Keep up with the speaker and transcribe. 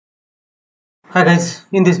Hi guys,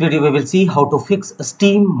 in this video we will see how to fix a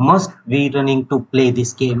Steam must be running to play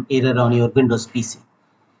this game error on your Windows PC.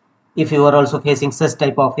 If you are also facing such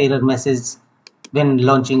type of error message when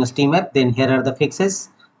launching a Steam app, then here are the fixes.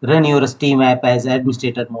 Run your Steam app as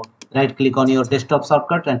administrator mode. Right click on your desktop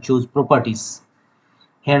shortcut and choose properties.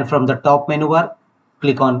 Here from the top menu bar,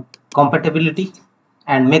 click on compatibility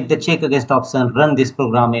and make the check against option run this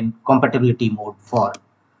program in compatibility mode for.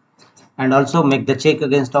 And also make the check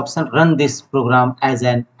against option run this program as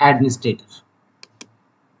an administrator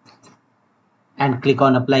and click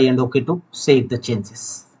on apply and OK to save the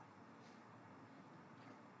changes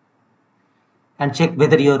and check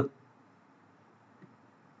whether your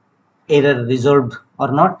error resolved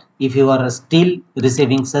or not. If you are still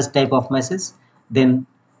receiving such type of message, then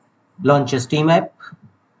launch a Steam app.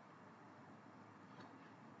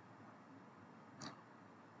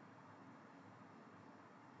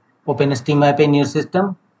 Open a Steam app in your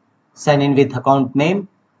system, sign in with account name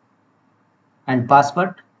and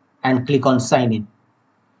password and click on sign in.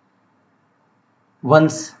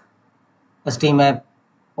 Once a Steam app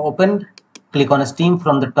opened, click on Steam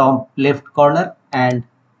from the top left corner and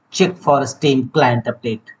check for Steam client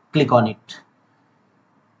update. Click on it.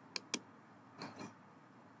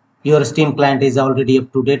 Your Steam client is already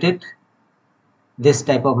up to date. This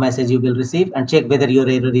type of message you will receive, and check whether your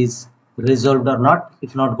error is resolved or not.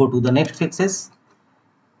 If not, go to the next fixes.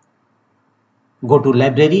 Go to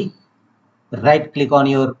library, right click on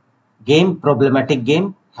your game, problematic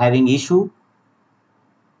game having issue,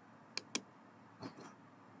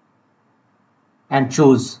 and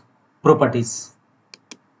choose properties.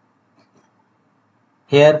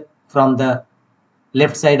 Here from the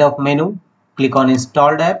left side of menu, click on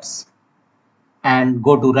installed apps and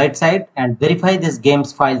go to right side and verify these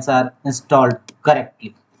games files are installed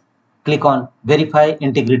correctly. Click on verify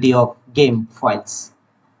integrity of game files.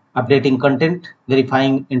 Updating content,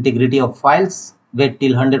 verifying integrity of files, wait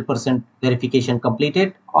till 100% verification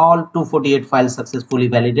completed, all 248 files successfully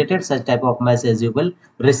validated. Such type of message you will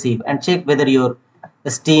receive, and check whether your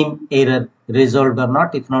Steam error resolved or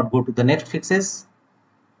not. If not, go to the next fixes.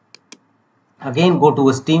 Again go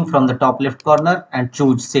to Steam from the top left corner and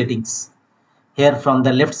choose settings. Here from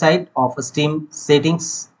the left side of Steam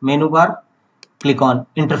settings menu bar, click on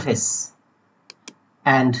interface,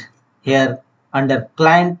 and here under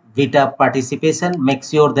client beta participation, make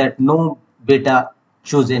sure that no beta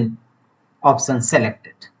chosen option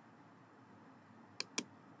selected,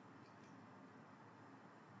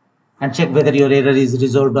 and check whether your error is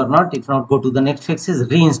resolved or not. If not, go to the next fixes.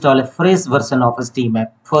 Reinstall a fresh version of a Steam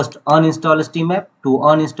app. First uninstall Steam app. To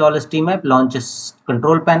uninstall a Steam app, launch a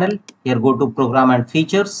control panel. Here go to program and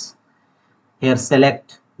features. Here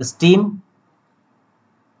select Steam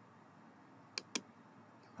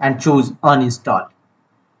and choose uninstall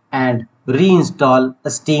and reinstall a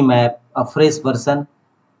Steam app, a fresh version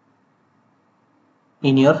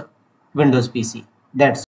in your Windows PC. That's